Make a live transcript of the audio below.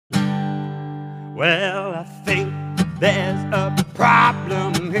Well, I think there's a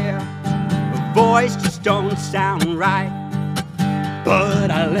problem here. My voice just don't sound right.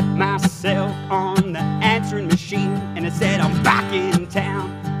 But I left myself on the answering machine and it said I'm back in town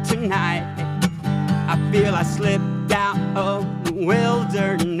tonight. I feel I slipped out of the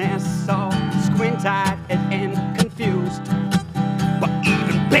wilderness, all squint-eyed and confused. But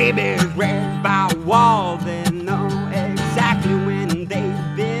even babies read by wall, they know exactly when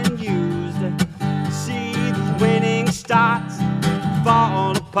they've been used. See, the winning starts to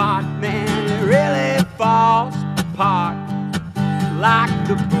fall apart, man, it really falls apart. Like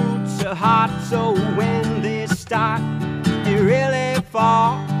the boots are hot, so when they start, they really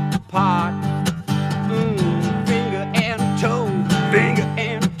fall apart. Finger and toe, finger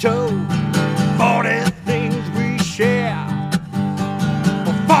and toe, 40 things we share.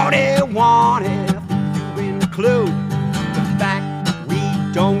 For 41 if you include the fact that we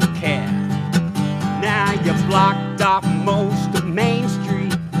don't care. Now you blocked off most of Main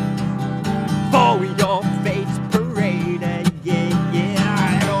Street for your fate's parade.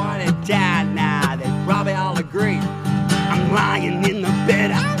 Everybody died now, they probably all agree I'm lying in the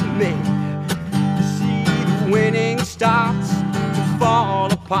bed I made. See, the winning starts to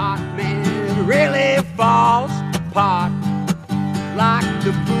fall apart, man, it really falls apart. Like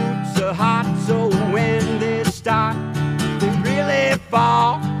the boots are hot, so when they start, they really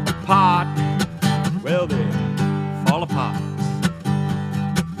fall apart. Well, they fall apart.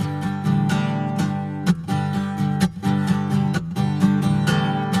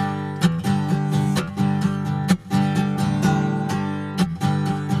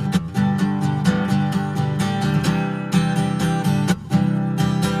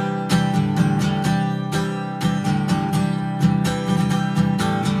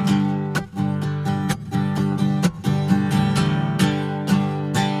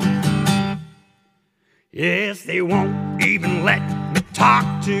 Yes, they won't even let me talk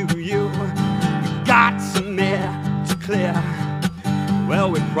to you. You got some air to clear. Well,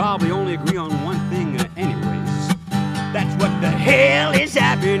 we probably only agree on one thing anyways. That's what the hell is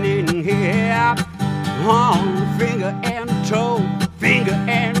happening here. Oh, finger and toe, finger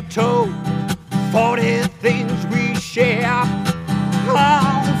and toe, 40 things we share.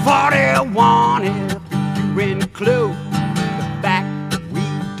 Oh, 41 if you include the fact that we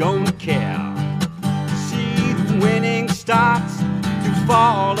don't care. Winning starts to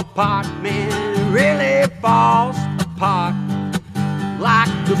fall apart, man, it really falls apart.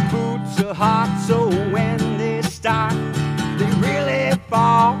 Like the boots are hot, so when they start, they really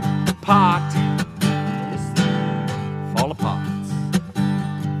fall